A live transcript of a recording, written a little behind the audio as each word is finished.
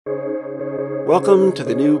Welcome to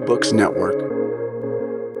the New Books Network.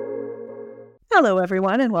 Hello,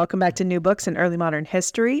 everyone, and welcome back to New Books in Early Modern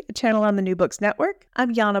History, a channel on the New Books Network.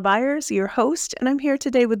 I'm Jana Byers, your host, and I'm here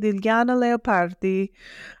today with Liliana Leopardi,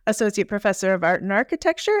 Associate Professor of Art and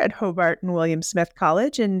Architecture at Hobart and William Smith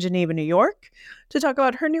College in Geneva, New York, to talk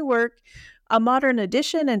about her new work, a modern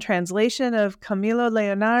edition and translation of Camillo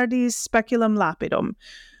Leonardi's Speculum Lapidum,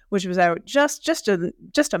 which was out just a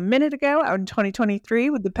minute ago, out in 2023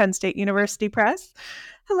 with the Penn State University Press.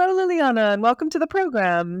 Hello, Liliana, and welcome to the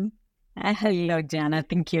program. Hello, Jana.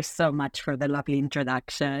 Thank you so much for the lovely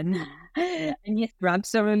introduction. And yes, you're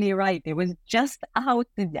absolutely right. It was just out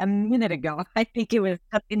a minute ago. I think it was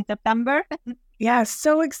up in September. Yeah,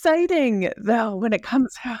 so exciting, though, when it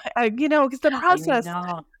comes, because the process,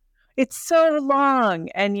 it's so long,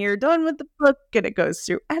 and you're done with the book, and it goes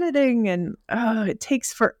through editing, and it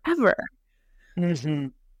takes forever. Mm-hmm.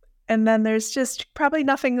 And then there's just probably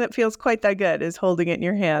nothing that feels quite that good as holding it in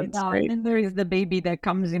your hands. Right? And then there is the baby that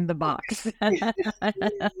comes in the box.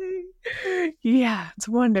 Yeah, it's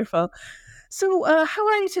wonderful. So how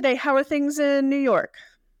are you today? How are things in New York?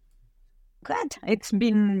 Good. It's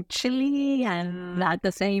been chilly and at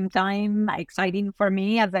the same time exciting for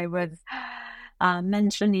me, as I was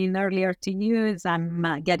mentioning earlier to you, is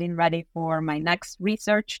I'm getting ready for my next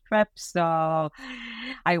research trip. So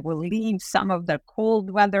I will leave some of the cold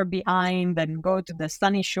weather behind and go to the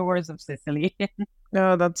sunny shores of Sicily.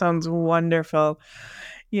 Oh, that sounds wonderful.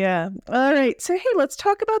 Yeah. All right. So, hey, let's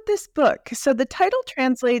talk about this book. So the title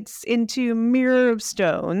translates into Mirror of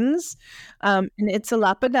Stones, and it's a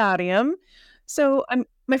lapidarium. So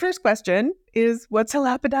my first question is, what's a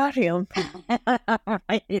lapidarium?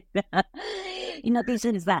 Right. This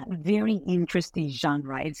is that very interesting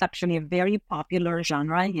genre. It's actually a very popular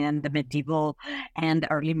genre in the medieval and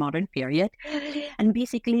early modern period. And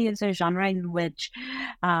basically, it's a genre in which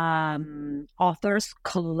authors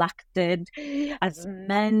collected as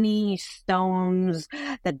many stones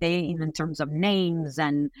that they, in terms of names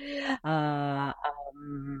and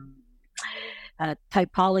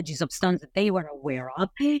typologies of stones that they were aware of,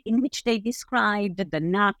 in which they described the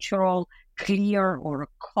natural, clear, or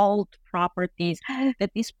occult properties that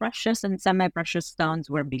these precious and semi-precious stones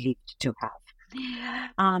were believed to have.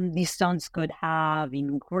 These stones could have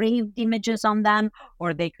engraved images on them,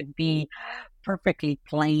 or they could be perfectly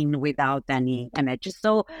plain without any images.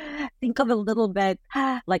 So think of a little bit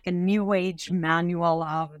like a New Age manual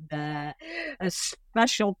of the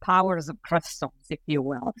special powers of crystals, if you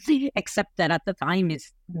will, except that at the time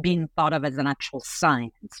it's being thought of as an actual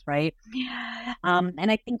science, right?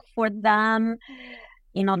 And I think for them,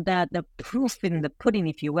 the proof in the pudding,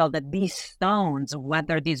 if you will, that these stones,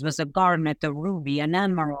 whether this was a garnet, a ruby, an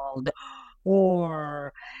emerald,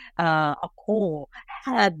 or a coal,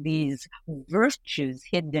 had these virtues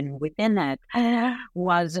hidden within it,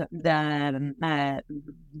 was the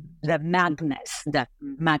magnets,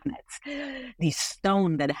 the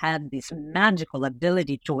stone that had this magical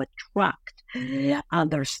ability to attract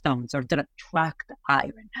other stones or to attract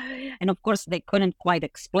iron. And of course, they couldn't quite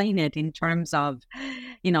explain it in terms of,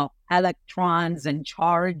 electrons and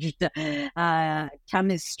charged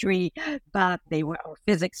chemistry, or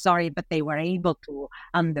physics, but they were able to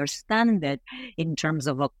understand it in terms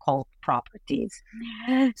of occult properties.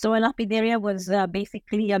 So a lapidaria was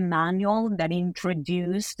basically a manual that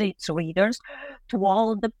introduced its readers to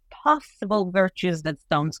all the possible virtues that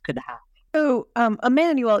stones could have. So a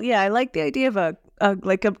manual, yeah, I like the idea of a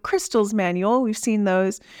crystals manual. We've seen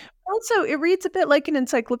those. Also, it reads a bit like an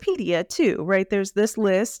encyclopedia too, right? There's this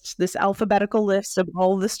alphabetical list of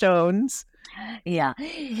all the stones. Yeah,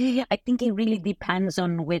 I think it really depends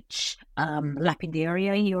on which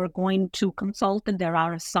lapidaria you're going to consult. There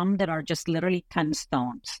are some that are just literally 10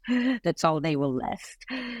 stones. That's all they will list.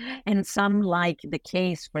 And some, like the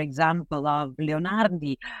case, for example, of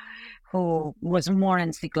Leonardi, who was more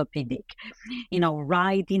encyclopedic,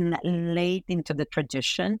 writing late into the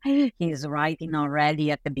tradition. He's writing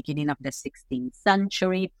already at the beginning of the 16th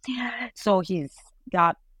century. So he's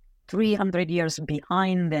got 300 years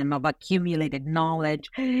behind them of accumulated knowledge,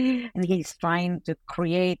 and he's trying to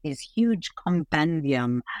create this huge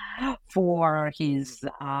compendium for his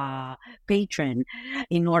patron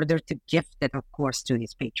in order to gift it, of course, to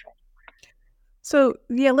his patron. So,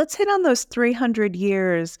 yeah, let's hit on those 300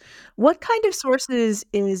 years. What kind of sources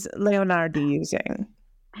is Leonardi using?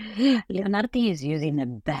 Leonardi is using a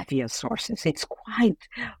bevy of sources. It's quite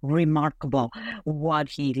remarkable what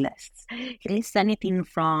he lists. He lists anything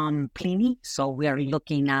from Pliny, so we're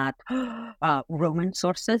looking at Roman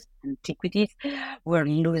sources, antiquities. We're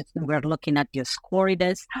looking at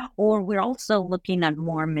Dioscorides, or we're also looking at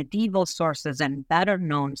more medieval sources and better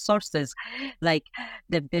known sources like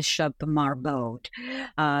the Bishop Marbode,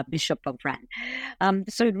 Bishop of Rennes.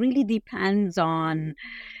 So it really depends on.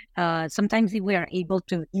 Sometimes we are able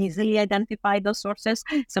to easily identify those sources.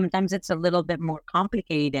 Sometimes it's a little bit more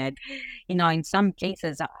complicated. In some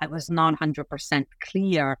cases, I was not 100%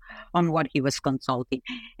 clear on what he was consulting.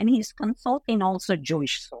 And he's consulting also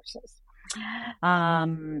Jewish sources.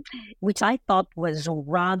 Which I thought was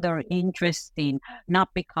rather interesting,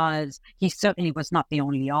 not because he certainly was not the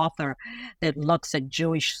only author that looks at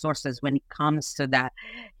Jewish sources when it comes to the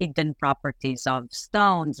hidden properties of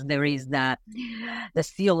stones. There is the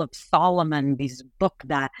Seal of Solomon, this book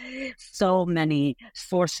that so many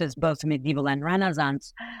sources, both medieval and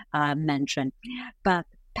Renaissance, mention. But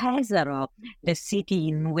Pesaro, the city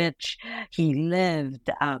in which he lived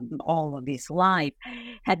all of his life,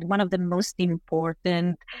 had one of the most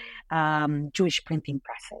important Jewish printing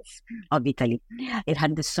presses of Italy. It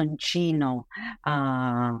had the Soncino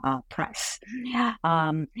press.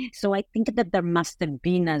 So I think that there must have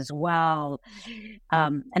been as well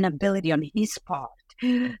an ability on his part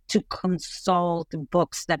to consult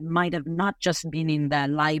books that might have not just been in the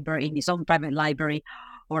library, in his own private library,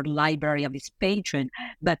 or library of his patron,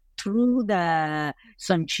 but through the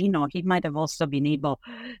Soncino, he might have also been able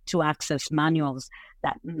to access manuals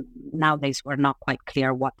that nowadays were not quite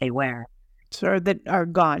clear what they were. So that are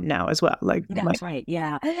gone now as well. That's right,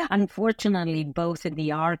 yeah. Unfortunately, both in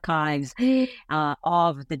the archives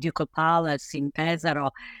of the Ducal Palace in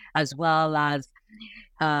Pesaro, as well as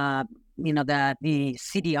the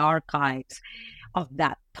city archives of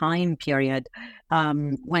that time period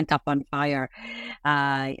went up on fire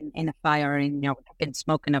in a fire been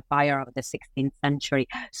smoke in a fire of the 16th century.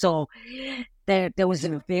 So there was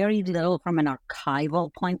very little from an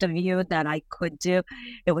archival point of view that I could do.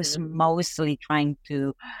 It was mostly trying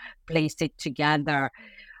to place it together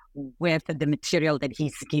with the material that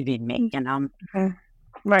he's giving me,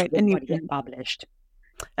 right, and what he had published.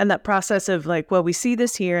 And that process of we see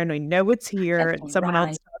this here and we know it's here, and someone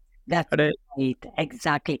else. That's right,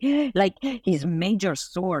 exactly. Like his major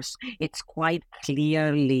source, it's quite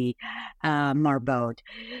clearly Marbode,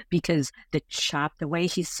 because the way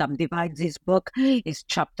he subdivides his book is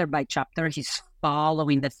chapter by chapter. He's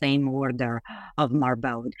following the same order of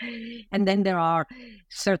Marbode. And then there are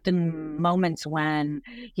certain moments when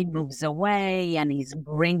he moves away and he's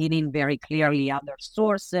bringing in very clearly other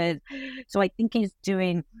sources. So I think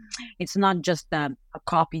it's not just a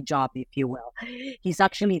copy job, if you will. He's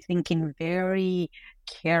actually thinking very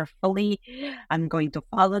carefully. I'm going to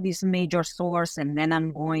follow this major source, and then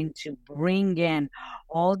I'm going to bring in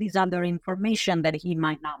all these other information that he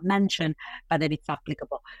might not mention, but that it's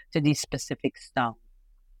applicable to this specific stone.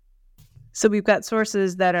 So we've got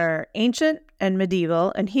sources that are ancient and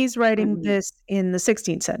medieval, and he's writing this in the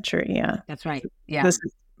 16th century. Yeah, that's right. Yeah, this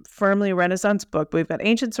is firmly a Renaissance book, but we've got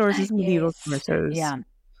ancient sources, medieval sources.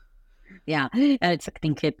 Yeah, I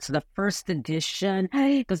think it's the first edition,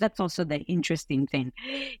 because that's also the interesting thing,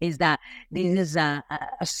 is that this is a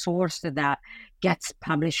source that gets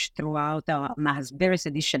published throughout, Masberi's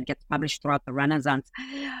edition gets published throughout the Renaissance,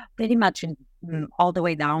 pretty much all the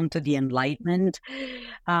way down to the Enlightenment,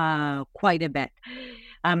 quite a bit.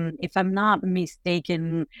 If I'm not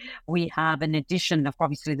mistaken, we have an edition of,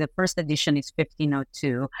 obviously the first edition is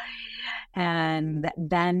 1502, and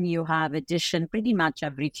then you have edition pretty much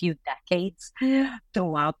every few decades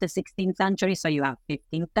throughout the 16th century. So you have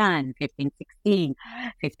 1510, 1516,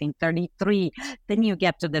 1533, then you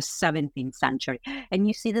get to the 17th century, and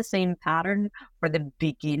you see the same pattern for the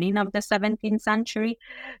beginning of the 17th century.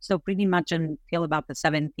 So pretty much until about the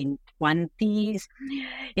 1720s,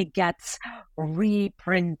 it gets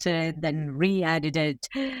reprinted and re-edited,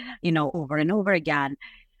 over and over again.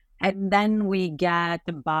 And then we get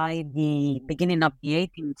by the beginning of the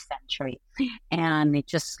 18th century, and it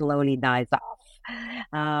just slowly dies off.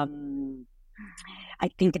 I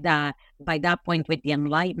think that by that point, with the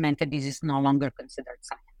Enlightenment, this is no longer considered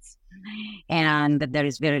science, and that there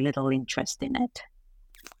is very little interest in it.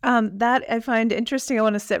 That I find interesting. I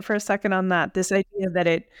want to sit for a second on that. This idea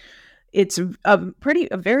that it's a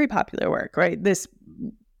very popular work, right? This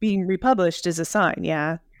being republished is a sign,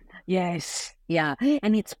 yeah. Yes, Yeah,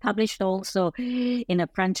 and it's published also in a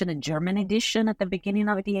French and a German edition at the beginning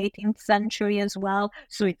of the 18th century as well.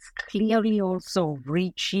 So it's clearly also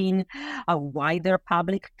reaching a wider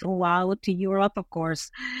public throughout Europe. Of course,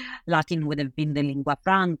 Latin would have been the lingua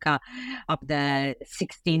franca of the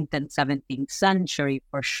 16th and 17th century,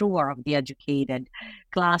 for sure, of the educated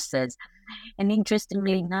classes. And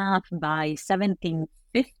interestingly enough, by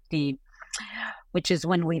 1750, which is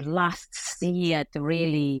when we last see it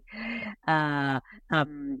really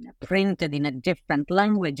printed in a different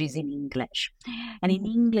language, is in English. And in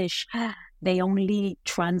English, they only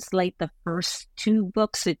translate the first two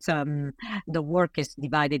books. It's the work is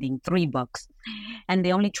divided in 3 books, and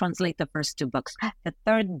they only translate the first 2 books. The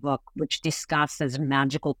third book, which discusses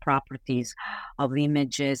magical properties of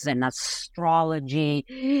images and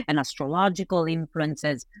astrology and astrological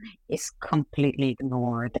influences, is completely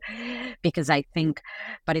ignored, because I think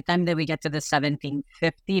by the time that we get to the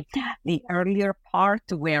 1750, the earlier part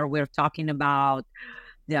where we're talking about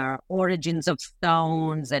the origins of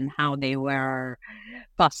stones and how they were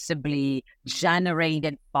possibly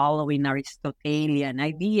generated following Aristotelian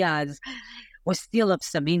ideas was still of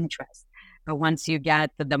some interest. But once you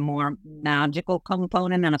get to the more magical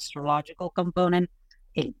component and astrological component,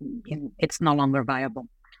 it's no longer viable.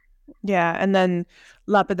 Yeah, and then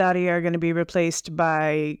lapidari are going to be replaced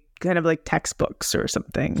by kind of like textbooks or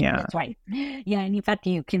something. Yeah, that's right. Yeah, and in fact,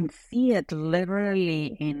 you can see it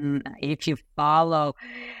literally in, if you follow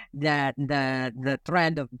the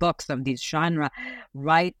thread of books of this genre,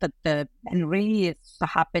 right at the, and really it's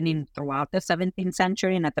happening throughout the 17th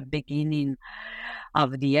century and at the beginning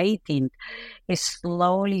of the 18th, is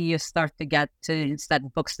slowly you start to get to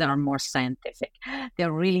instead books that are more scientific.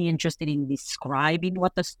 They're really interested in describing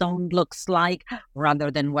what the stone looks like rather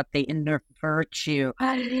than what the inner virtue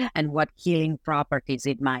and what healing properties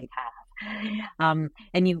it might have.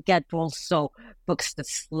 And you get also books that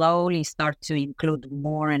slowly start to include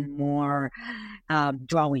more and more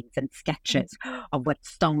drawings and sketches of what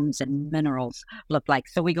stones and minerals look like.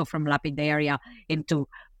 So we go from lapidaria into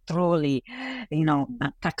truly,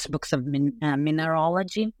 textbooks of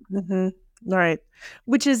mineralogy. Mm-hmm. Right.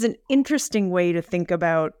 Which is an interesting way to think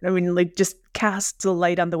about, like just casts a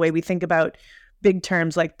light on the way we think about big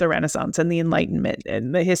terms like the Renaissance and the Enlightenment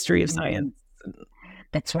and the history of science.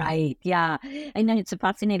 That's right. Yeah. I know it's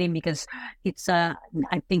fascinating because it's, I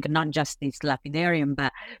think, not just this lapidarium,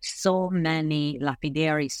 but so many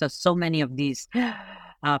lapidary, so many of these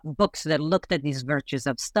books that looked at these virtues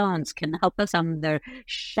of stones can help us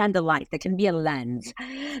shed a light. There can be a lens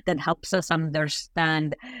that helps us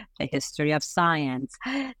understand the history of science,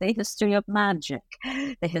 the history of magic,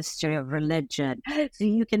 the history of religion. So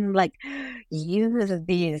you can use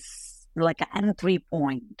these like an entry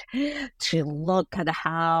point to look at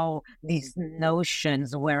how these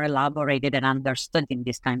notions were elaborated and understood in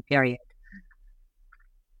this time period.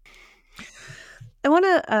 I want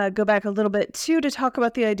to go back a little bit too to talk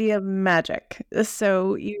about the idea of magic.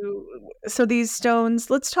 So these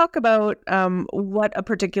stones. Let's talk about what a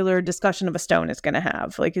particular discussion of a stone is going to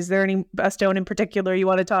have. Like, is there a stone in particular you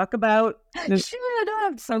want to talk about? Sure, no,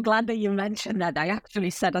 I'm so glad that you mentioned that. I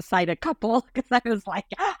actually set aside a couple because I was like,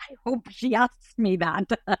 I hope she asks me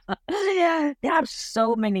that. There are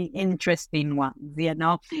so many interesting ones,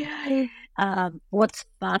 What's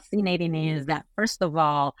fascinating is that, first of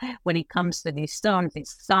all, when it comes to these stones,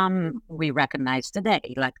 some we recognize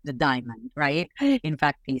today, like the diamond, right? In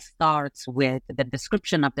fact, he starts with the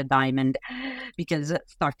description of the diamond because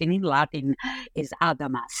starting in Latin is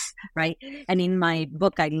adamas, right? And in my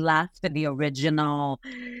book, I left the original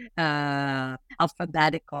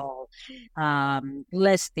alphabetical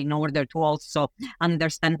list in order to also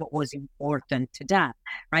understand what was important to them,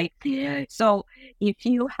 right? So if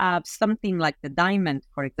you have something like the diamond,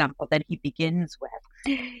 for example, that he begins with,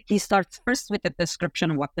 he starts first with a description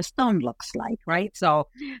of what the stone looks like, right? So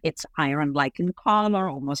it's iron-like in color,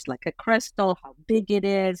 almost like a crystal, how big it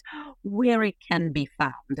is, where it can be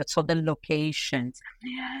found. So the locations,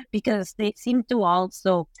 because they seem to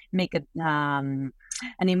also make an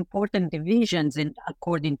important divisions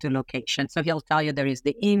according to location. So he'll tell you there is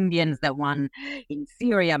the Indians, the one in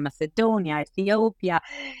Syria, Macedonia, Ethiopia,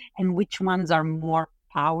 and which ones are more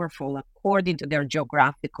powerful according to their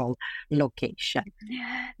geographical location.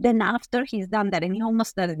 Then after he's done that, and he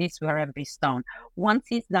almost does this for every stone, once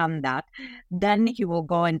he's done that, then he will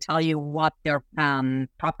go and tell you what their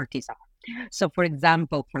properties are. So for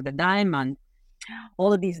example, for the diamond,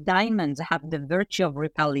 all of these diamonds have the virtue of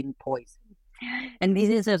repelling poison. And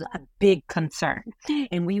this is a big concern.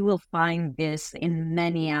 And we will find this in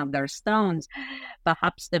many other stones.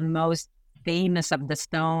 Perhaps the most famous of the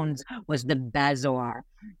stones was the bezoar.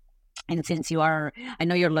 And since I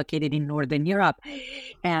know you're located in Northern Europe,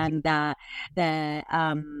 and the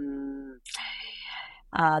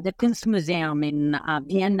Kunstmuseum in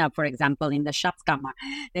Vienna, for example, in the Schatzkammer,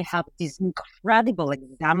 they have these incredible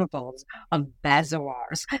examples of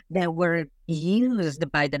bezoars that were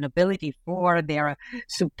used by the nobility for their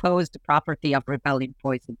supposed property of repelling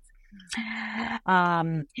poisons.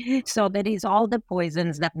 So that is all the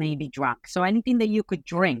poisons that may be drunk. So anything that you could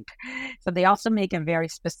drink. So they also make a very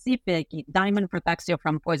specific diamond protects you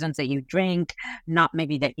from poisons that you drink, not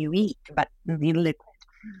maybe that you eat, but in liquid.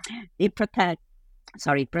 It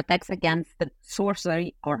protects against the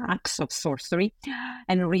sorcery or acts of sorcery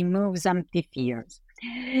and removes empty fears.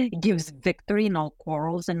 It gives victory in all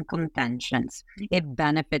quarrels and contentions. It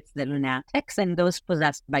benefits the lunatics and those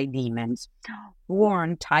possessed by demons.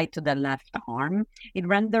 Worn tied to the left arm, it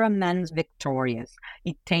renders men victorious.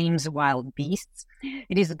 It tames wild beasts.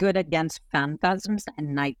 It is good against phantasms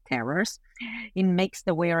and night terrors. It makes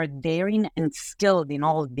the wearer daring and skilled in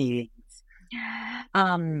all dealings.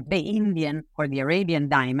 The Indian or the Arabian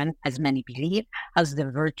diamond, as many believe, has the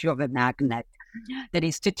virtue of a magnet. That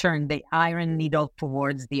is to turn the iron needle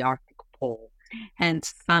towards the Arctic Pole.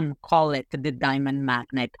 Hence, some call it the diamond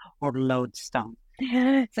magnet or lodestone.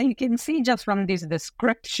 So you can see just from this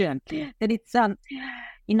description that it's,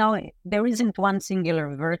 there isn't one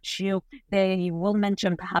singular virtue. They will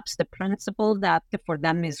mention perhaps the principle that for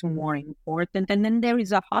them is more important. And then there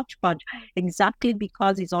is a hodgepodge exactly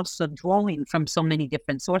because it's also drawing from so many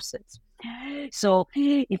different sources. So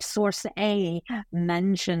if source A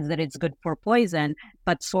mentions that it's good for poison,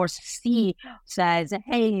 but source C says,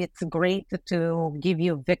 hey, it's great to give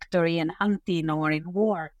you victory in hunting or in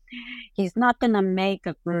war, he's not going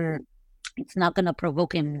to it's not going to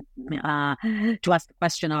provoke him to ask the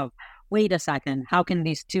question of, wait a second, how can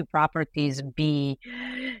these two properties be,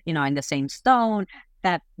 in the same stone?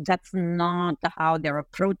 That's not how they're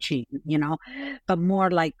approaching, but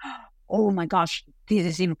more like, oh my gosh, this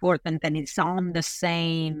is important and it's on the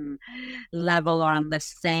same level or on the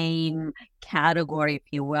same category, if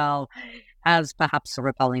you will, as perhaps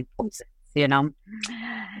repelling poisons,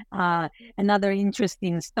 Another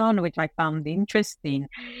interesting stone, which I found interesting,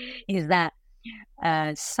 is that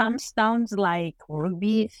some stones like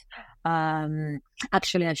rubies,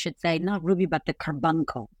 actually I should say not ruby, but the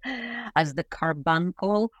carbuncle, as the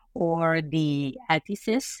carbuncle or the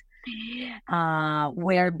etices,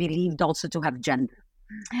 were believed also to have gender.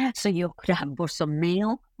 So you could have both some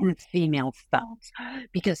male and female stones,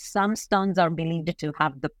 because some stones are believed to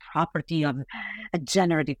have the property of a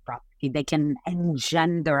generative property. They can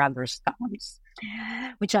engender other stones,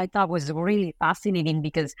 which I thought was really fascinating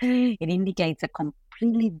because it indicates a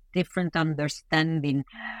completely different understanding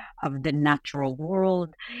of the natural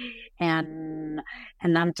world and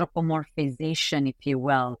an anthropomorphization, if you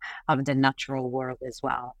will, of the natural world as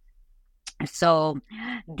well. So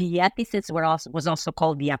the etices was also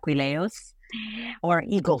called the aquileos, or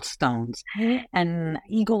eagle stones. And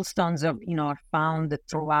eagle stones are found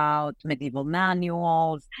throughout medieval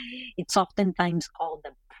manuals. It's oftentimes called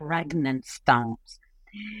the pregnant stones.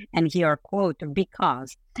 And here, quote,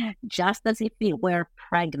 because just as if it were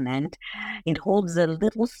pregnant, it holds the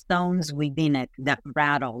little stones within it that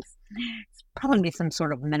rattles. It's probably some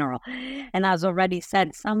sort of mineral. And as already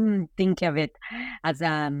said, some think of it as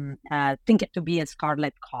think it to be a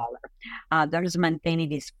scarlet color. Others maintain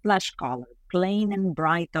it is flesh color, plain and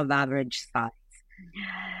bright of average size.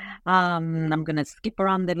 I'm going to skip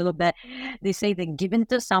around a little bit. They say that given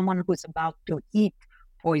to someone who's about to eat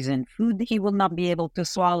poison food, he will not be able to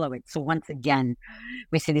swallow it. So once again,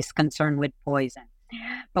 we see this concern with poison.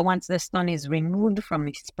 But once the stone is removed from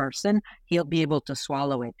his person, he'll be able to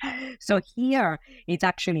swallow it. So here, it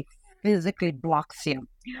actually physically blocks you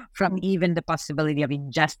from even the possibility of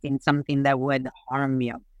ingesting something that would harm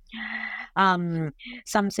you.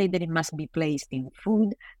 Some say that it must be placed in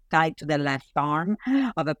food, tied to the left arm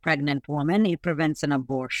of a pregnant woman. It prevents an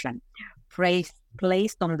abortion.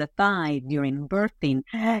 Placed on the thigh during birthing,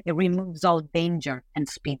 it removes all danger and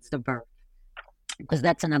speeds the birth. Because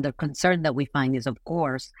that's another concern that we find is, of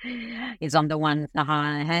course, is on the one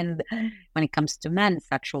hand, when it comes to men,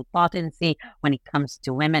 sexual potency. When it comes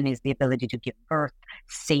to women, is the ability to give birth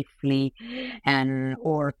safely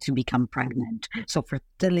or to become pregnant. So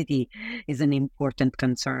fertility is an important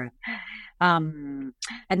concern. And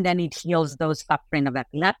then it heals those suffering of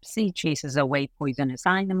epilepsy, chases away poisonous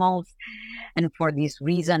animals. And for these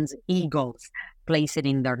reasons, eagles place it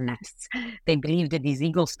in their nests. They believe that this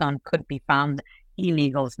eagle stone could be found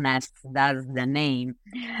illegal's nest, that's the name.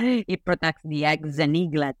 It protects the eggs and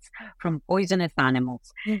eaglets from poisonous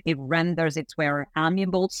animals. It renders its wearer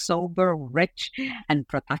amiable, sober, rich, and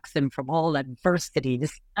protects them from all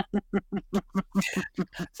adversities.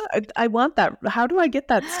 I want that. How do I get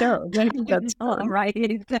that stone? I think that's all right.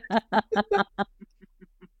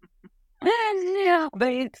 Yeah,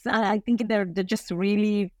 but I think they're just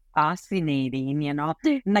really fascinating,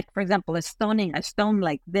 Like, for example, a stone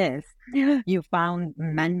like this, you found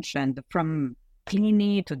mentioned from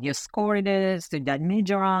Pliny to Dioscorides to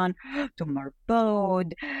Damigeron to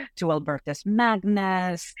Marbode to Albertus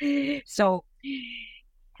Magnus. So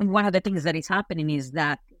one of the things that is happening is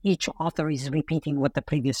that each author is repeating what the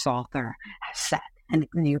previous author has said. And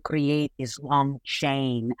you create this long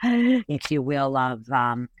chain, if you will, of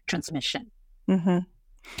transmission. Mm-hmm.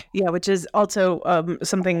 Yeah, which is also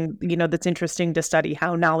something, that's interesting to study,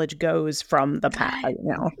 how knowledge goes from the past.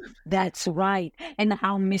 That's right. And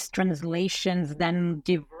how mistranslations then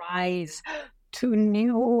give rise to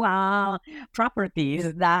new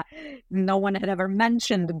properties that no one had ever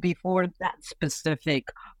mentioned before that specific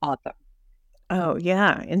author. Oh,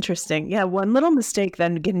 yeah. Interesting. Yeah. One little mistake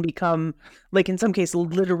then can become, like, in some cases,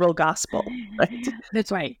 literal gospel. Right? That's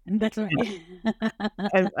right.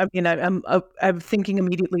 I'm thinking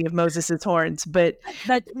immediately of Moses's horns, but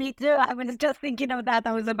me too. I was just thinking of that.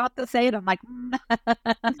 I was about to say it. I'm like,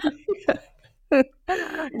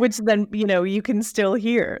 which then you can still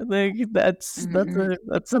hear. Like that's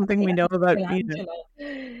something we know about.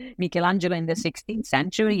 Michelangelo in the 16th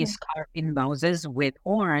century is carving Moses with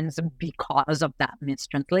horns because of that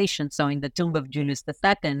mistranslation. So in the tomb of Julius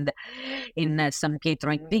II in San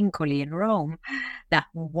Pietro in Vincoli in Rome, that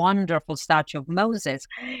wonderful statue of Moses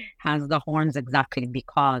has the horns exactly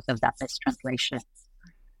because of that mistranslation.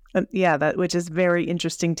 That which is very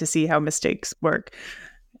interesting to see how mistakes work,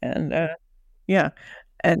 and yeah,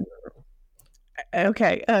 and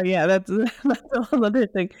okay, that's a whole other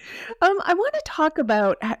thing. I want to talk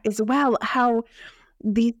about as well how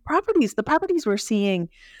the properties we're seeing.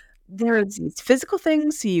 There's these physical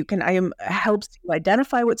things, so you can helps you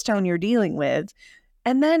identify what stone you're dealing with,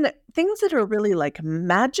 and then things that are really like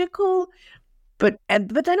magical, but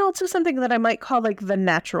then also something that I might call like the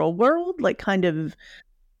natural world, like kind of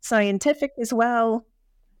scientific as well.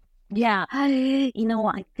 Yeah, I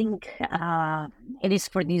think it is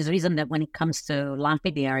for this reason that when it comes to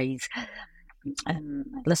lapidaries,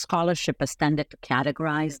 the scholarship has tended to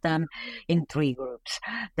categorize them in three groups.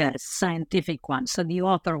 The scientific one. So the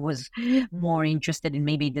author was more interested in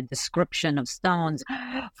maybe the description of stones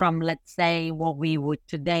from, let's say, what we would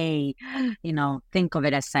today, think of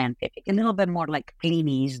it as scientific. A little bit more like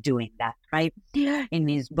Pliny is doing that, right? In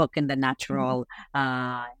his book, in the natural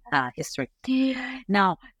history.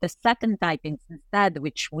 Now, the second type instead,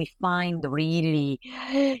 which we find really,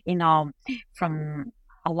 from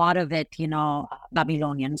a lot of it,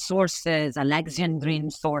 Babylonian sources,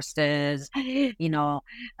 Alexandrian sources,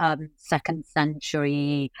 second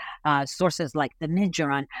century sources like the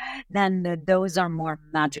Nigeran, then those are more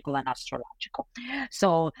magical and astrological.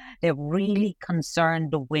 So they're really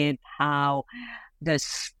concerned with how the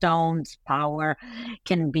stone's power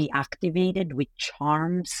can be activated with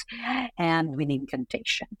charms and with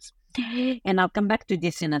incantations. And I'll come back to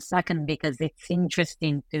this in a second because it's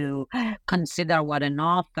interesting to consider what an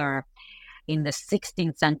author in the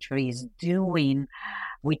 16th century is doing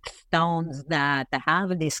with stones that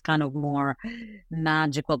have this kind of more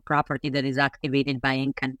magical property that is activated by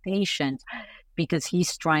incantations, because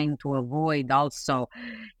he's trying to avoid also,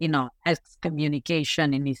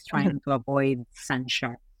 excommunication, and he's trying to avoid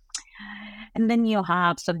censure. And then you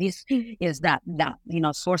have, so this is that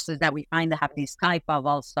sources that we find that have this type of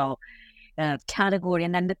also category.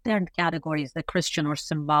 And then the third category is the Christian or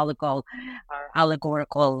symbolical or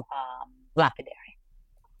allegorical lapidary.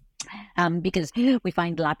 Because we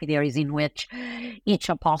find lapidaries in which each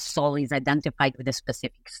apostle is identified with a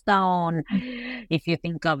specific stone. If you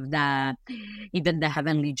think of even the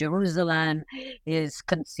heavenly Jerusalem is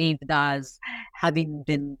conceived as having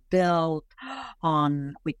been built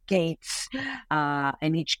with gates,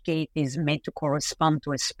 and each gate is made to correspond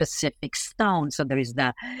to a specific stone. So there is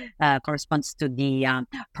corresponds to the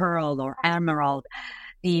pearl or emerald.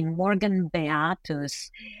 The Morgan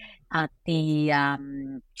Beatus at the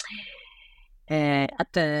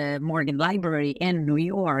Morgan Library in New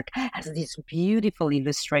York has this beautiful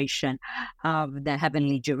illustration of the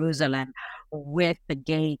heavenly Jerusalem with the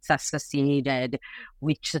gates associated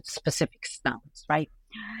with specific stones, right?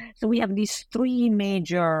 So we have these three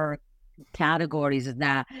major categories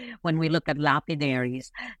that when we look at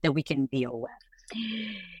lapidaries that we can deal with.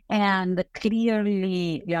 And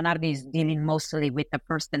clearly, Leonardi is dealing mostly with the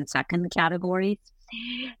first and second categories.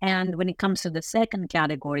 And when it comes to the second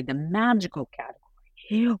category, the magical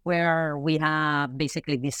category, where we have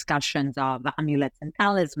basically discussions of amulets and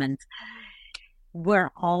talismans,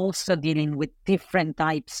 we're also dealing with different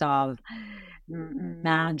types of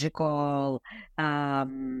magical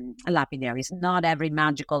lapidaries. Not every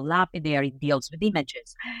magical lapidary deals with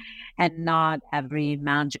images, and not every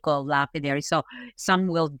magical lapidary. So some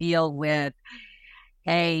will deal with,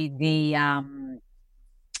 the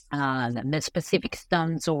specific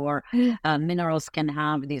stones or minerals can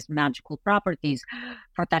have these magical properties,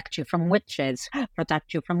 protect you from witches,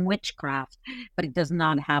 protect you from witchcraft, but it does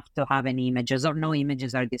not have to have any images, or no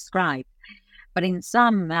images are described. But in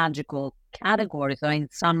some magical categories, or in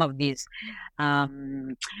some of these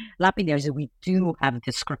lapidaries, we do have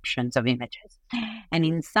descriptions of images. And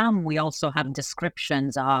in some, we also have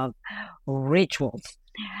descriptions of rituals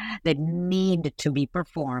that need to be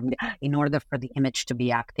performed in order for the image to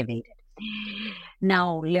be activated.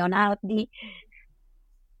 Now, Leonardi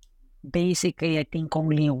basically, I think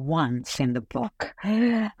only once in the book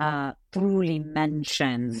truly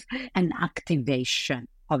mentions an activation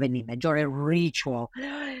of an image or a ritual.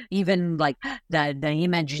 Even like the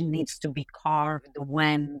image needs to be carved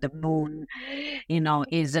when the moon,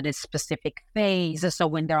 is at a specific phase. So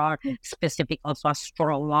when there are specific also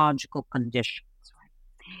astrological conditions.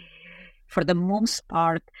 For the most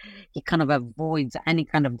part, he kind of avoids any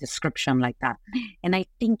kind of description like that. And I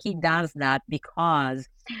think he does that because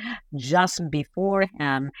just before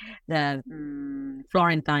him, the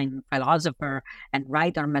Florentine philosopher and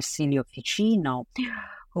writer Marsilio Ficino,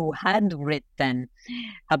 who had written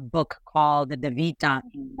a book called De Vita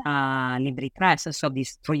Libri Tres, so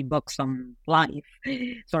these 3 books on life,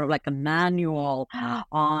 sort of like a manual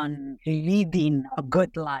on leading a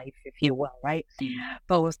good life, if you will, right?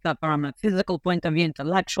 Both from a physical point of view,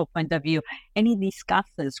 intellectual point of view, and he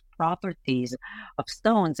discusses properties of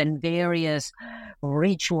stones and various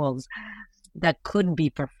rituals that could be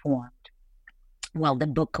performed. Well, the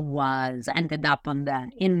book ended up on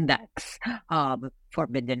the index of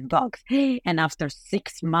forbidden books. And after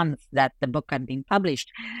 6 months that the book had been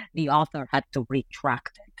published, the author had to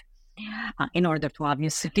retract it in order to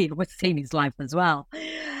obviously save his life as well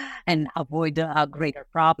and avoid greater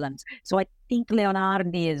problems. So I think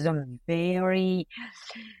Leonardi is very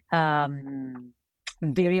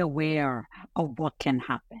very aware of what can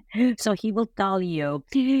happen. So he will tell you,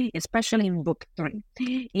 especially in book 3,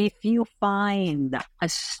 if you find a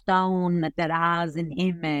stone that has an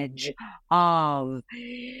image of,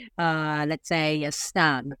 let's say, a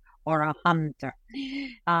stag or a hunter,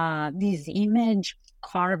 this image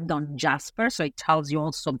carved on jasper, so it tells you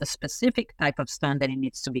also the specific type of stone that it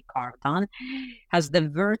needs to be carved on, has the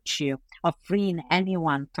virtue of freeing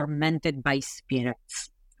anyone tormented by spirits.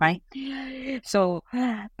 Right? So,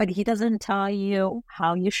 but he doesn't tell you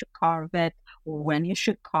how you should carve it, when you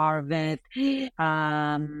should carve it. He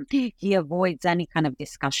avoids any kind of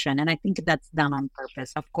discussion, and I think that's done on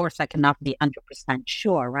purpose. Of course, I cannot be 100%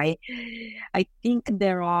 sure, right? I think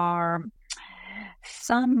there are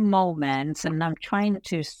some moments, and I'm trying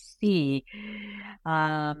to see,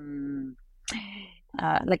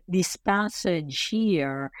 like this passage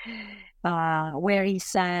here, where he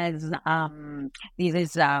says, this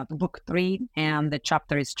is book 3, and the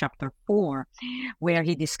chapter is chapter 4, where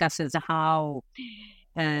he discusses how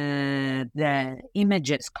the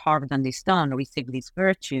images carved on the stone receive these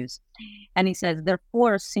virtues. And he says,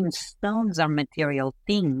 therefore, since stones are material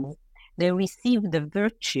things, they receive the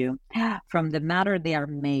virtue from the matter they are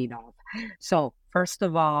made of. So, first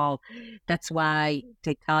of all, that's why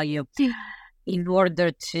they tell you, in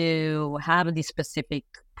order to have this specific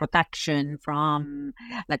protection from,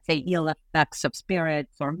 let's say, ill effects of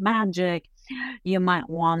spirits or magic, you might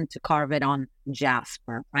want to carve it on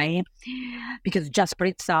jasper, right? Because jasper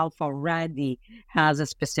itself already has a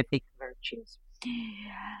specific virtues.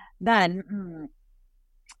 Then,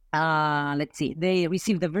 let's see, they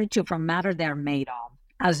receive the virtue from matter they're made of,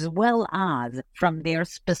 as well as from their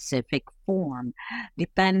specific form,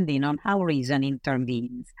 depending on how reason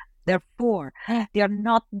intervenes. Therefore, they are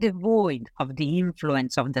not devoid of the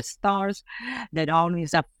influence of the stars that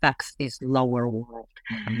always affects this lower world.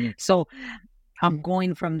 So I'm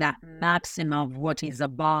going from that maxim of what is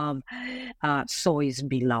above, so is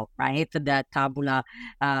below, right? The tabula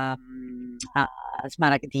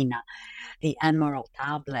smaragdina, the emerald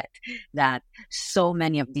tablet that so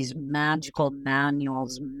many of these magical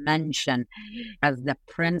manuals mention as the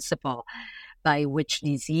principle by which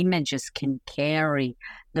these images can carry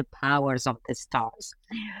the powers of the stars.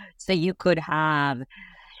 So you could have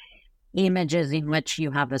images in which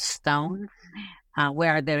you have a stone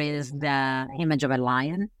where there is the image of a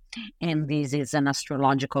lion. And this is an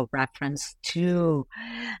astrological reference to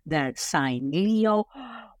the sign Leo,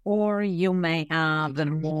 or you may have a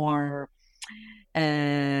more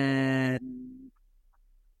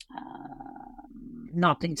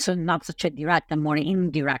not such a direct, a more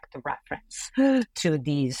indirect reference to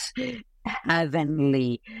these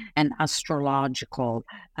heavenly and astrological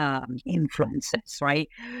influences, right?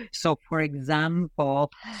 So, for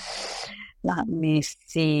example, let me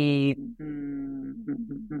see.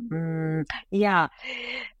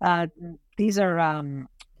 These are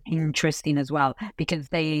interesting as well because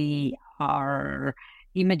they are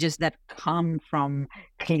images that come from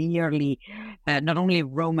clearly not only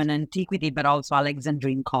Roman antiquity but also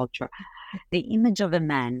Alexandrine culture. The image of a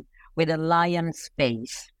man with a lion's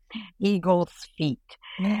face, eagle's feet,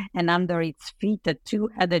 and under its feet a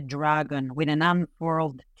two-headed dragon with an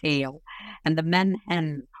unfurled tail, and the man's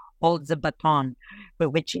hand holds a baton with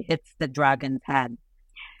which it hits the dragon's head.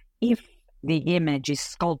 If the image is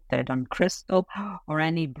sculpted on crystal or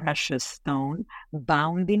any precious stone,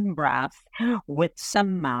 bound in brass, with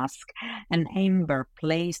some mask and amber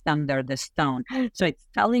placed under the stone. So it's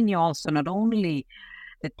telling you also not only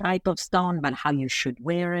the type of stone, but how you should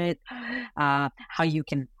wear it, how you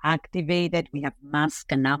can activate it. We have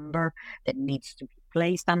mask and amber that needs to be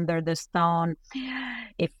placed under the stone.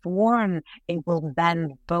 If worn, it will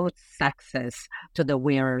bend both sexes to the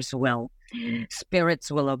wearer's will. Spirits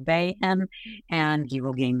will obey him, and he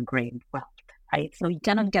will gain great wealth. Right? So you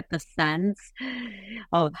cannot get the sense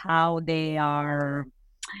of how they are,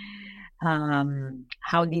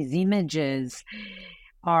 how these images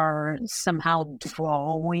are somehow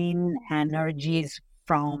drawing energies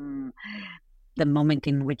from the moment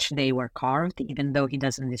in which they were carved, even though he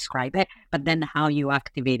doesn't describe it, but then how you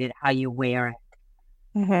activate it, how you wear it.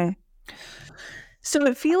 Mm-hmm. So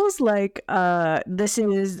it feels like this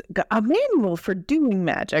is a manual for doing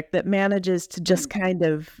magic that manages to just kind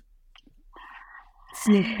of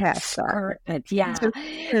sneak past that. Yeah,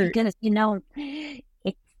 because,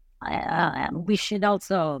 we should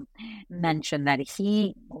also mention that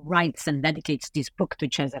he writes and dedicates this book to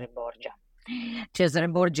Cesare Borgia. Cesare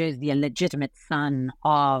Borgia is the illegitimate son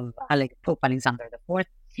of Pope Alexander IV,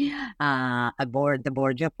 the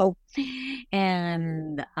Borgia Pope.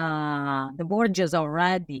 And the Borgias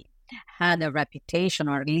already had a reputation,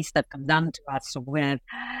 or at least have come down to us with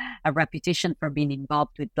a reputation for being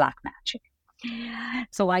involved with black magic.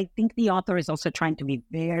 So I think the author is also trying to be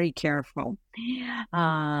very careful.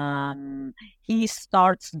 He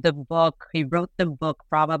starts the book, he wrote the book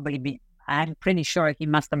probably, I'm pretty sure he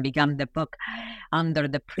must have begun the book under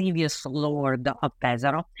the previous lord of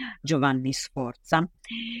Pesaro, Giovanni Sforza,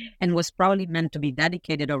 and was probably meant to be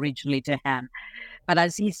dedicated originally to him. But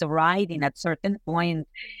as he's writing, at certain point,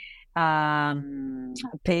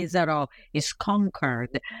 Pesaro is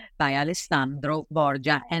conquered by Alessandro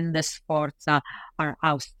Borgia, and the Sforza are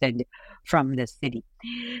ousted from the city.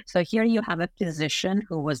 So here you have a physician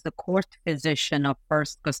who was the court physician of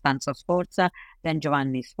first Costanzo Sforza, then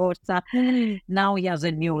Giovanni Sforza. Now he has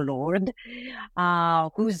a new lord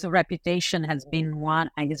whose reputation has been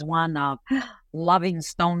one of loving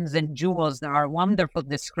stones and jewels. There are wonderful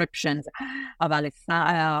descriptions of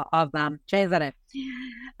Cesare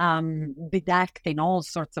bedecked in all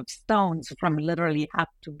sorts of stones, from literally hat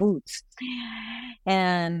to boots.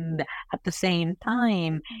 And at the same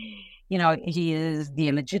time, he is the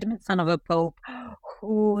illegitimate son of a pope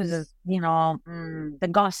who's, the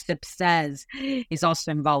gossip says is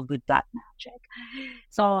also involved with black magic.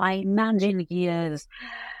 So I imagine he is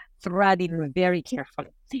threading very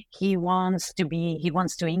carefully. He wants to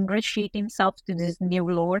ingratiate himself to this new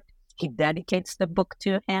lord. He dedicates the book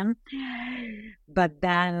to him, but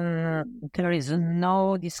then there is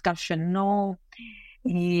no discussion, no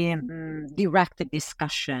direct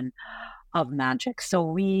discussion of magic. So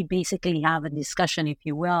we basically have a discussion, if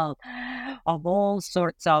you will, of all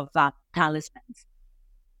sorts of talismans.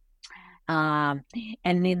 And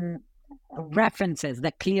in references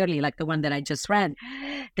that clearly, like the one that I just read,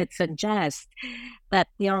 that suggest that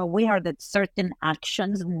they are aware that certain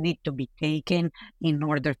actions need to be taken in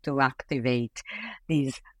order to activate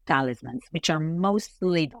these talismans, which are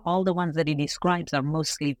mostly, all the ones that he describes are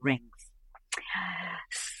mostly rings.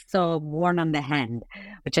 So worn on the hand,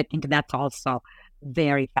 which I think that's also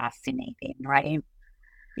very fascinating, right?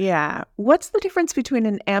 Yeah. What's the difference between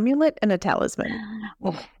an amulet and a talisman?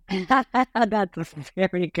 Oh, that's a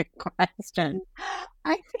very good question.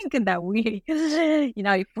 I think that we,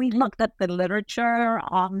 if we looked at the literature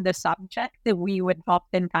on the subject, we would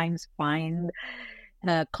oftentimes find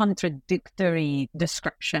contradictory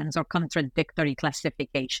descriptions or contradictory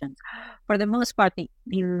classifications. For the most part,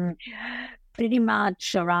 in pretty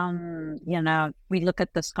much around, we look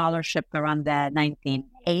at the scholarship around the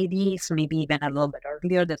 1980s, maybe even a little bit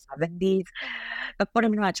earlier, the 70s. But pretty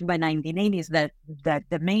much by 1980s, that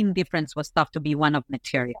the main difference was thought to be one of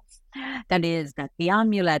materials. That is, that the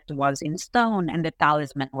amulet was in stone and the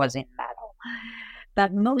talisman was in metal.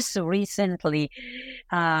 But most recently,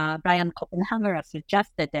 Brian Copenhaver has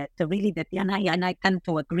suggested that and I tend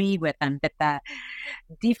to agree with him, that the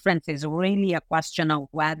difference is really a question of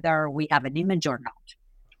whether we have an image or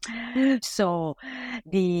not. So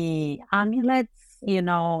the amulets,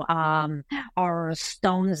 are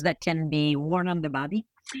stones that can be worn on the body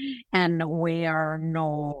and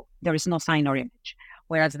there is no sign or image.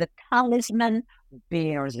 Whereas the talisman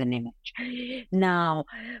bears an image. Now,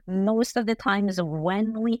 most of the times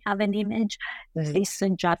when we have an image, this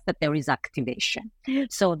suggests that there is activation.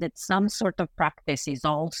 So that some sort of practice is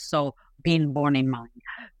also being borne in mind.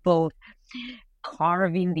 Both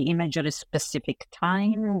carving the image at a specific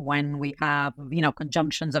time when we have,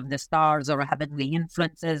 conjunctions of the stars or heavenly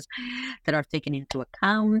influences that are taken into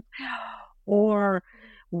account, or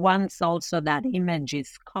once also that image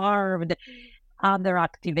is carved, other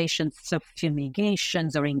activations of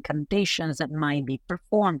fumigations or incantations that might be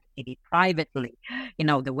performed, maybe privately,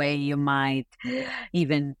 the way you might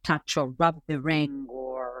even touch or rub the ring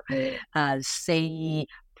or say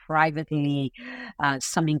privately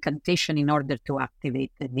some incantation in order to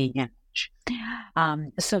activate the image.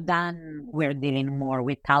 So then we're dealing more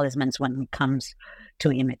with talismans when it comes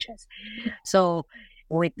to images. So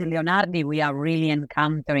with Leonardi, we are really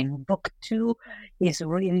encountering book 2 is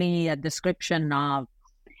really a description of,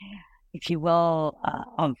 if you will,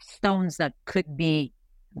 of stones that could be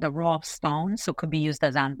the raw stones, so could be used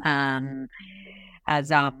as amulet,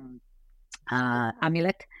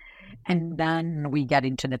 and then we get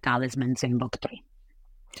into the talismans in book 3.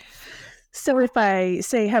 So if I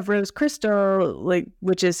say have rose crystal,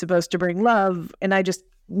 which is supposed to bring love, and I just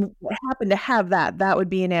happen to have that would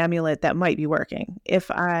be an amulet that might be working. If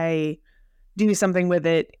I do something with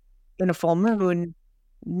it in a full moon,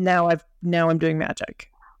 now I'm doing magic.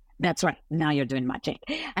 That's right. Now you're doing magic.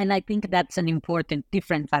 And I think that's an important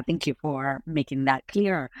difference. I thank you for making that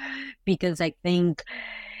clear, because I think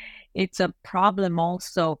it's a problem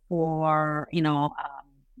also for,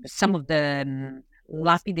 some of the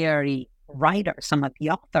lapidary writers, some of the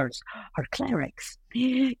authors are clerics.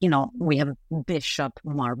 We have Bishop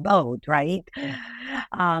Marbaud, right?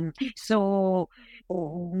 So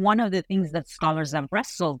one of the things that scholars have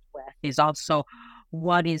wrestled with is also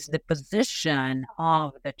what is the position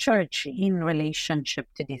of the church in relationship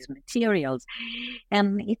to these materials.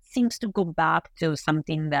 And it seems to go back to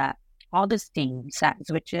something that Augustine says,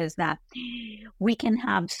 which is that we can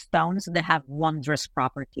have stones that have wondrous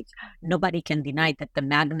properties. Nobody can deny that the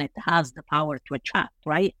magnet has the power to attract,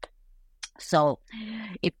 right? So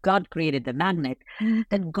if God created the magnet,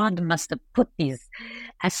 then God must have put this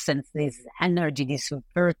essence, this energy, this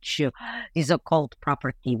virtue, this occult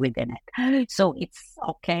property within it. So it's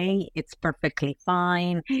okay. It's perfectly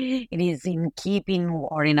fine. It is in keeping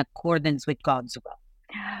or in accordance with God's will.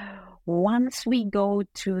 Once we go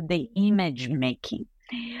to the image making,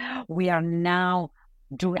 we are now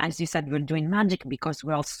as you said, we're doing magic because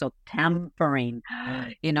we're also tempering,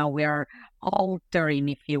 we're altering,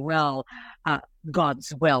 if you will,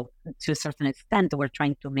 God's will to a certain extent. We're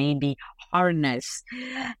trying to maybe harness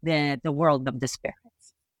the world of the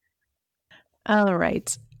spirits. All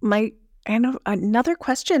right. Another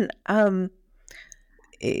question.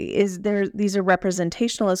 These are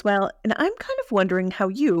representational as well, and I'm kind of wondering how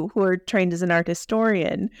you, who are trained as an art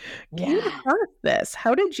historian, came across this.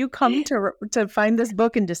 How did you come to find this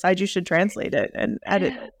book and decide you should translate it and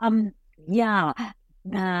edit it?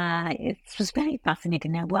 It was very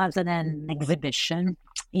fascinating. I was at an exhibition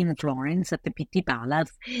in Florence at the Pitti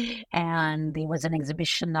Palace, and there was an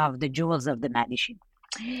exhibition of the jewels of the Medici.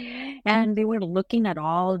 And they were looking at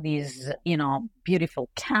all these, beautiful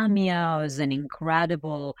cameos and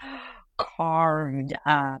incredible carved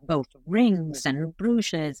both rings and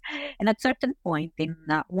brooches. And at a certain point in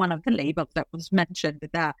one of the labels that was mentioned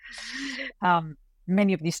that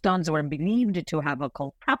many of these stones were believed to have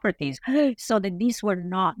occult properties, so that these were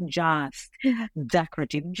not just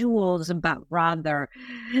decorative jewels, but rather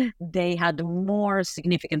they had more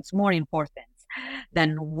significance, more importance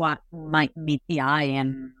than what might meet the eye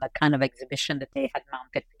in the kind of exhibition that they had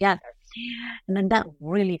mounted together. And then that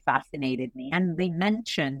really fascinated me. And they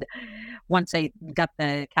mentioned, once I got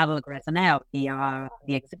the catalogue raisonné of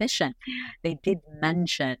the exhibition, they did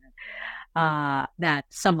mention that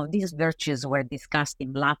some of these virtues were discussed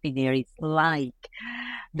in lapidaries like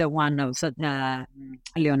the one of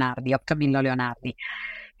Leonardi, of Camillo Leonardi.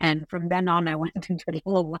 And from then on, I went into a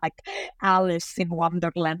little like Alice in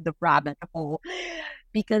Wonderland, the rabbit hole,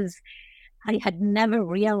 because I had never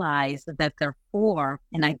realized that therefore,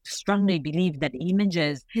 and I strongly believe that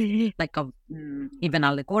images like of even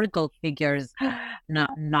allegorical figures,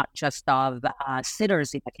 not just of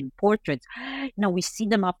sitters, like in portraits, we see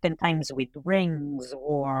them oftentimes with rings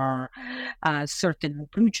or certain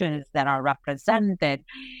brooches that are represented.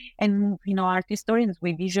 And, art historians,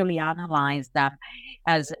 we visually analyze them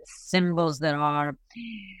as symbols that are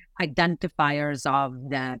identifiers of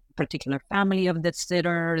the particular family of the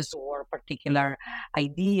sitters or particular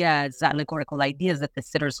ideas, allegorical ideas that the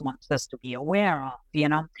sitters want us to be aware of,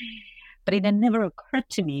 But it had never occurred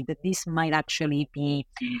to me that these might actually be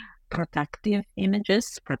protective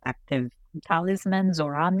images, protective talismans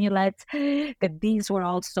or amulets, that these were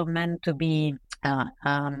also meant to be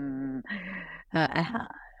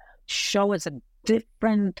show us a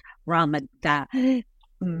different realm that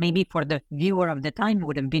maybe for the viewer of the time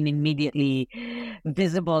would have been immediately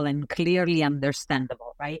visible and clearly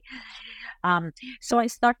understandable, right? So I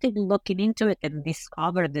started looking into it and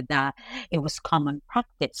discovered that it was common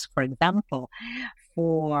practice, for example,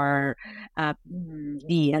 for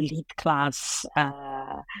the elite class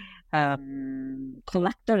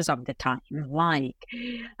collectors of the time, like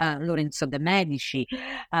Lorenzo de' Medici,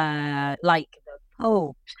 like the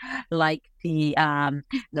Pope, like the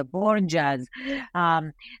Borgias,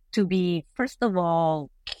 to be, first of all,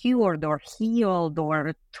 cured or healed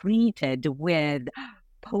or treated with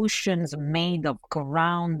potions made of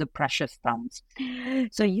ground precious stones.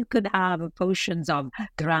 So you could have potions of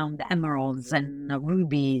ground emeralds and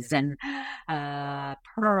rubies and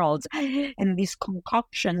pearls, and these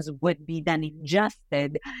concoctions would be then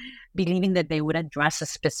ingested, believing that they would address a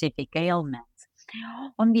specific ailment.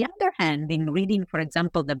 On the other hand, in reading, for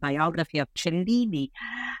example, the biography of Cellini,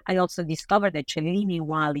 I also discovered that Cellini,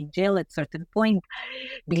 while in jail at a certain point,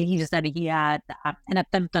 believes that he had an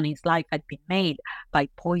attempt on his life had been made by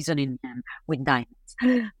poisoning him with diamonds,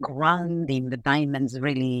 grinding the diamonds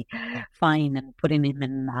really fine and putting him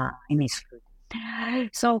in his food.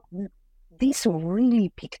 So this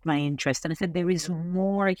really piqued my interest, and I said, there is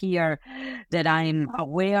more here that I'm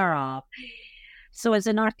aware of. So as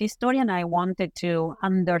an art historian, I wanted to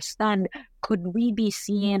understand, could we be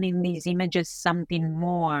seeing in these images something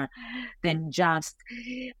more than just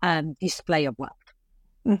display of wealth?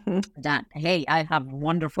 Mm-hmm. That, hey, I have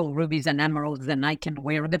wonderful rubies and emeralds and I can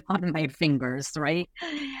wear them on my fingers, right?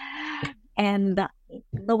 And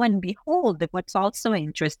lo and behold, what's also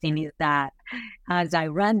interesting is that as I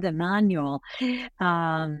read the manual,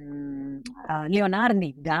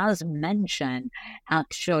 Leonardi does mention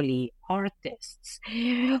actually artists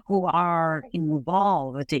who are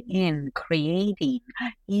involved in creating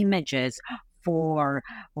images for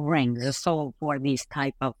rings, so for these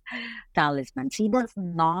type of talismans. He does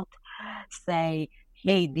not say,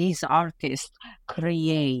 hey, these artists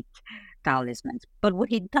create talismans. But what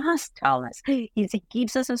he does tell us is he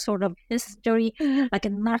gives us a sort of history, like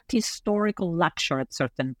an art historical lecture at a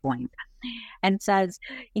certain point, and says,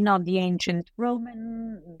 the ancient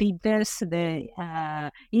Roman did this, the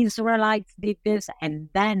Israelites did this, and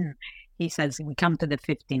then he says we come to the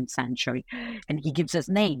 15th century, and he gives us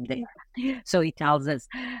name there. So he tells us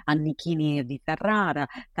Annichini di Ferrara,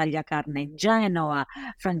 Tagliacarne in Genoa,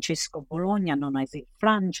 Francesco Bologna, known as in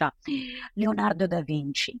Francia, Leonardo da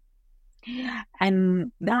Vinci.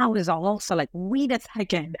 And that was also like, wait a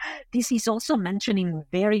second, this is also mentioning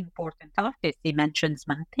very important artists. He mentions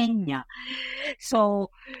Mantegna.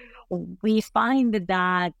 So we find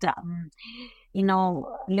that,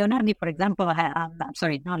 Leonardi, for example,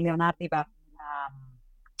 not Leonardi, but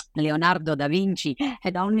Leonardo da Vinci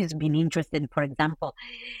had always been interested, for example,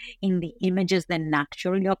 in the images that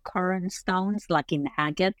naturally occur in stones, like in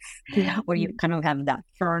agates, where you kind of have that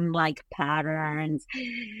fern-like patterns.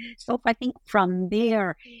 So I think from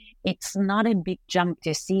there, it's not a big jump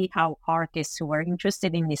to see how artists who are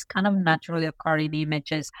interested in these kind of naturally occurring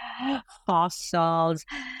images, fossils,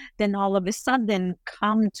 then all of a sudden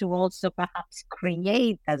come to also perhaps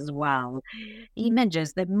create as well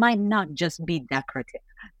images that might not just be decorative,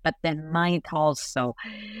 but that might also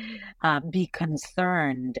be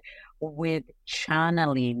concerned with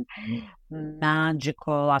channeling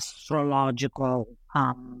magical, astrological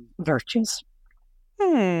virtues.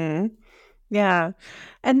 Yeah.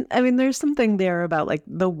 And I mean, there's something there about like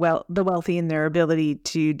the wealthy and their ability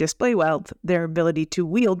to display wealth, their ability to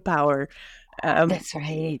wield power. That's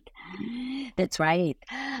right. That's right.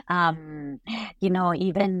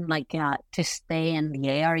 Even to stay in the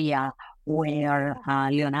area where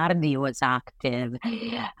Leonardi was active,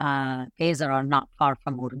 Pesaro are not far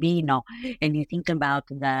from Urbino, and you think about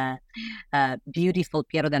the beautiful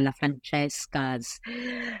Piero della Francesca's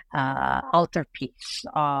altarpiece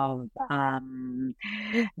of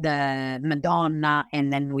the Madonna,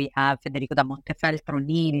 and then we have Federico da Montefeltro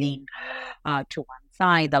kneeling to one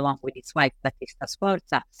side along with his wife Battista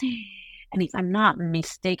Sforza. And if I'm not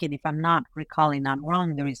mistaken, if I'm not recalling I'm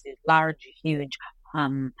wrong, there is this large, huge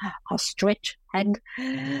ostrich head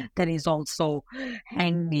that is also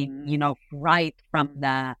hanging, right from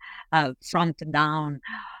the front down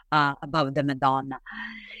above the Madonna.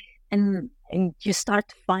 And you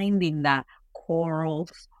start finding that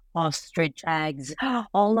corals, ostrich eggs,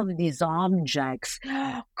 all of these objects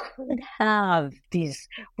could have this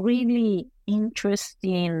really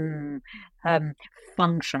interesting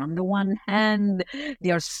function. On the one hand,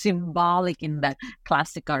 they are symbolic in that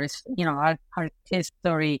classic art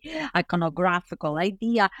history, iconographical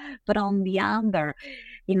idea, but on the other,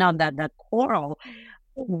 that coral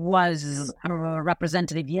was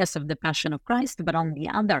representative, yes, of the Passion of Christ, but on the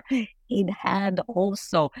other, it had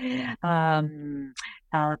also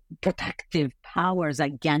protective powers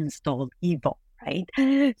against all evil, right?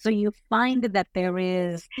 So you find that there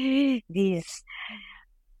is this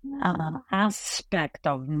aspect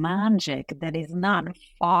of magic that is not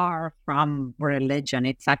far from religion.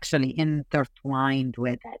 It's actually intertwined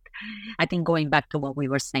with it. I think going back to what we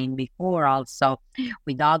were saying before also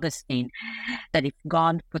with Augustine, that if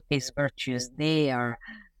God put these virtues there,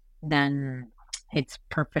 then it's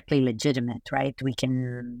perfectly legitimate, right? We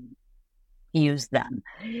can use them.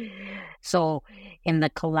 So in the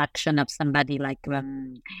collection of somebody like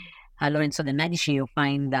Lorenzo de' Medici, you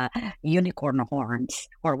find unicorn horns,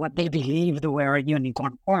 or what they believed were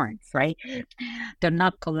unicorn horns, right? They're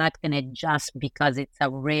not collecting it just because it's a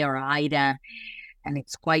rare item and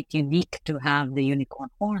it's quite unique to have the unicorn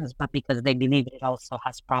horns, but because they believe it also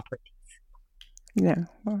has properties. Yeah,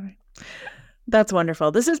 all right. That's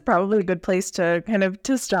wonderful. This is probably a good place to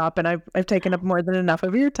to stop, and I've taken up more than enough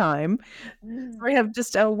of your time. We have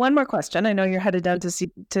just one more question. I know you're headed down to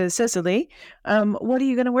Sicily. What are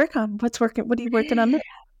you going to work on? What are you working on there?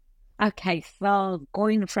 Okay, so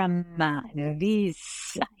going from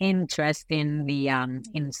this interest in the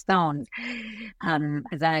in stones,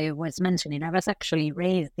 as I was mentioning, I was actually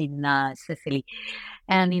raised in Sicily,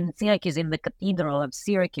 and in Syracuse, in the Cathedral of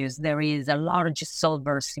Syracuse, there is a large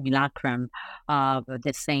silver simulacrum of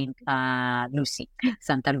the Saint Lucy,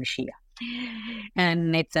 Santa Lucia.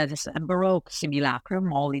 And it's a Baroque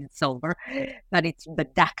simulacrum, all in silver, but it's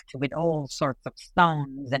bedecked with all sorts of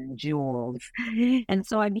stones and jewels. And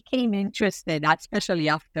so I became interested, especially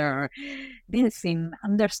after this, in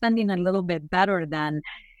understanding a little bit better than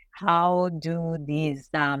how do these,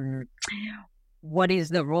 what is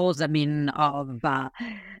the roles, of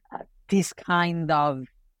this kind of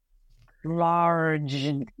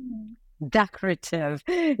large decorative,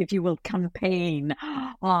 if you will, campaign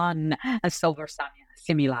on a silver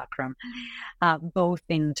simulacrum, both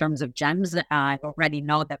in terms of gems. I already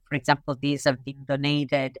know that, for example, these have been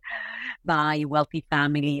donated by wealthy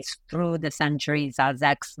families through the centuries as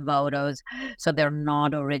ex-votos, so they're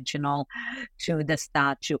not original to the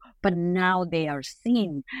statue, but now they are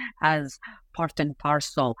seen as part and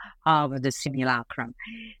parcel of the simulacrum.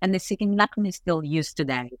 And the simulacrum is still used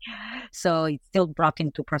today. So it's still brought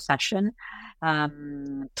into procession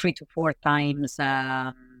 3 to 4 times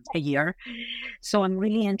a year. So I'm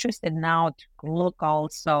really interested now to look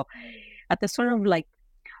also at the sort of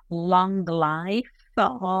long life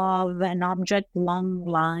of an object, long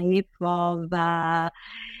life of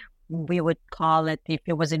we would call it, if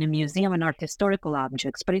it was in a museum, an art historical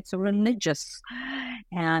objects, but it's a religious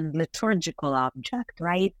and liturgical object,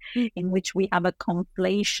 right? In which we have a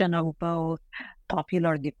conflation of both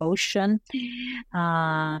popular devotion,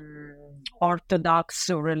 orthodox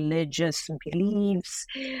religious beliefs,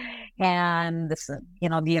 and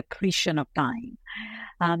the accretion of time.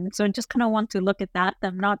 So I just kind of want to look at that.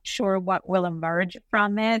 I'm not sure what will emerge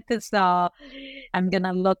from it, so I'm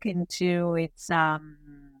gonna look into its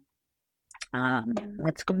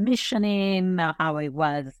commissioning, how it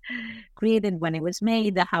was created, when it was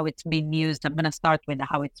made, how it's been used. I'm going to start with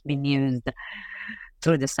how it's been used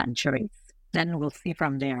through the centuries. Then we'll see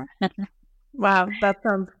from there. Wow, that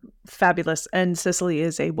sounds fabulous. And Sicily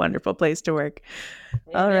is a wonderful place to work.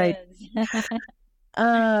 All right.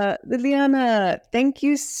 Liliana, thank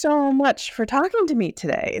you so much for talking to me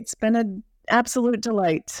today. It's been an absolute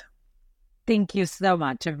delight. Thank you so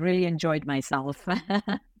much. I've really enjoyed myself.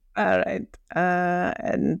 All right.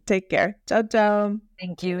 And take care. Ciao, ciao.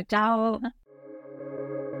 Thank you. Ciao.